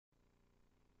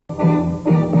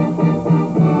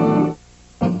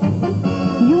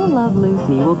You'll Love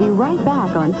Lucy will be right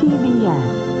back on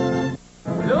TBS.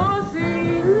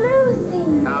 Lucy! Lucy!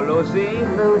 Now, Lucy.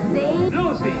 Lucy!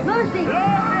 Lucy! Lucy!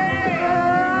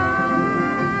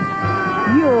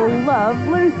 You'll Love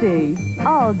Lucy.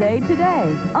 All day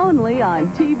today, only on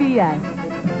TBS.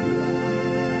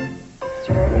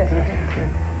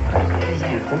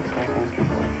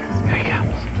 Here he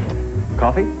comes.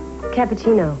 Coffee?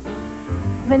 Cappuccino.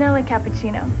 Vanilla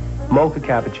cappuccino. Mocha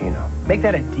cappuccino. Make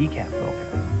that a decaf mocha.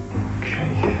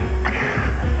 Okay.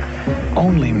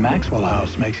 Only Maxwell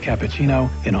House makes cappuccino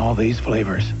in all these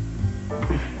flavors.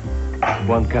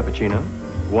 One cappuccino,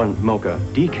 one mocha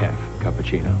decaf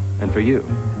cappuccino, and for you,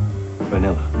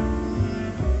 vanilla.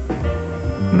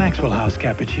 Maxwell House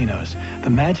cappuccinos. The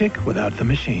magic without the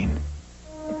machine.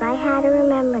 If I had a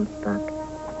remembrance book,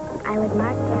 I would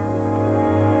mark down.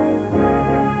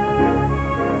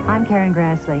 I'm Karen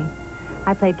Grassley.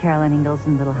 I played Carolyn Ingalls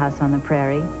in Little House on the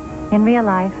Prairie. In real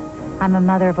life, I'm a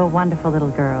mother of a wonderful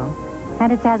little girl.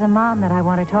 And it's as a mom that I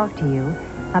want to talk to you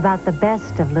about the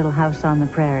best of Little House on the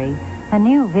Prairie, a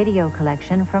new video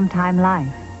collection from Time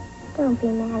Life. Don't be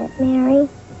mad at Mary.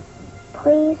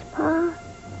 Please, Pa.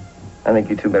 I think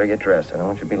you two better get dressed. I don't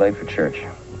want you to be late for church.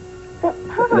 But,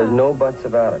 Pa... There's no buts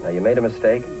about it. Now, you made a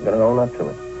mistake. You're going to own up to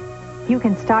it. You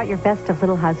can start your Best of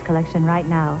Little House collection right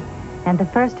now. And the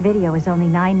first video is only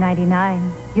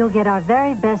 $9.99. You'll get our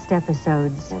very best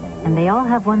episodes. And they all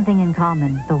have one thing in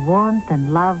common, the warmth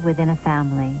and love within a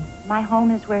family. My home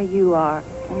is where you are,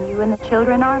 and you and the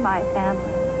children are my family.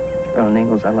 Carolyn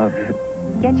Ingalls, I love you.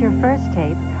 Get your first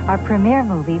tape, our premiere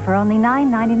movie, for only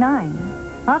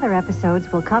 $9.99. Other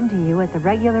episodes will come to you at the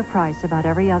regular price about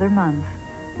every other month.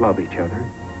 Love each other.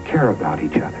 Care about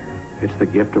each other. It's the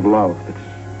gift of love that's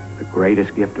the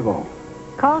greatest gift of all.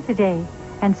 Call today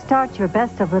and start your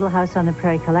Best of Little House on the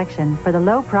Prairie collection for the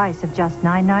low price of just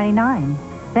 $9.99.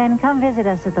 Then come visit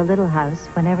us at the Little House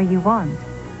whenever you want.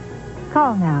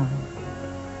 Call now.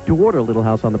 To order Little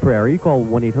House on the Prairie, call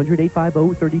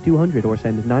 1-800-850-3200 or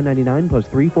send $9.99 plus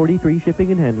 $3.43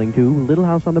 shipping and handling to Little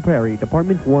House on the Prairie,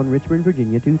 Department 1, Richmond,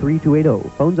 Virginia 23280.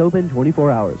 Phones open 24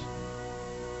 hours.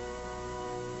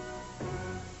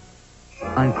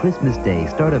 On Christmas Day,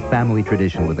 start a family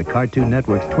tradition with the Cartoon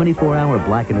Network's 24-hour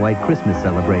black and white Christmas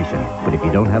celebration. But if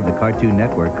you don't have the Cartoon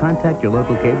Network, contact your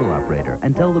local cable operator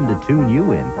and tell them to tune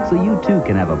you in so you too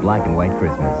can have a black and white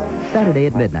Christmas. Saturday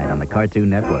at midnight on the Cartoon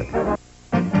Network.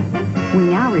 We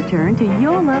now return to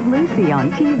You'll Love Lucy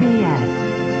on TBS.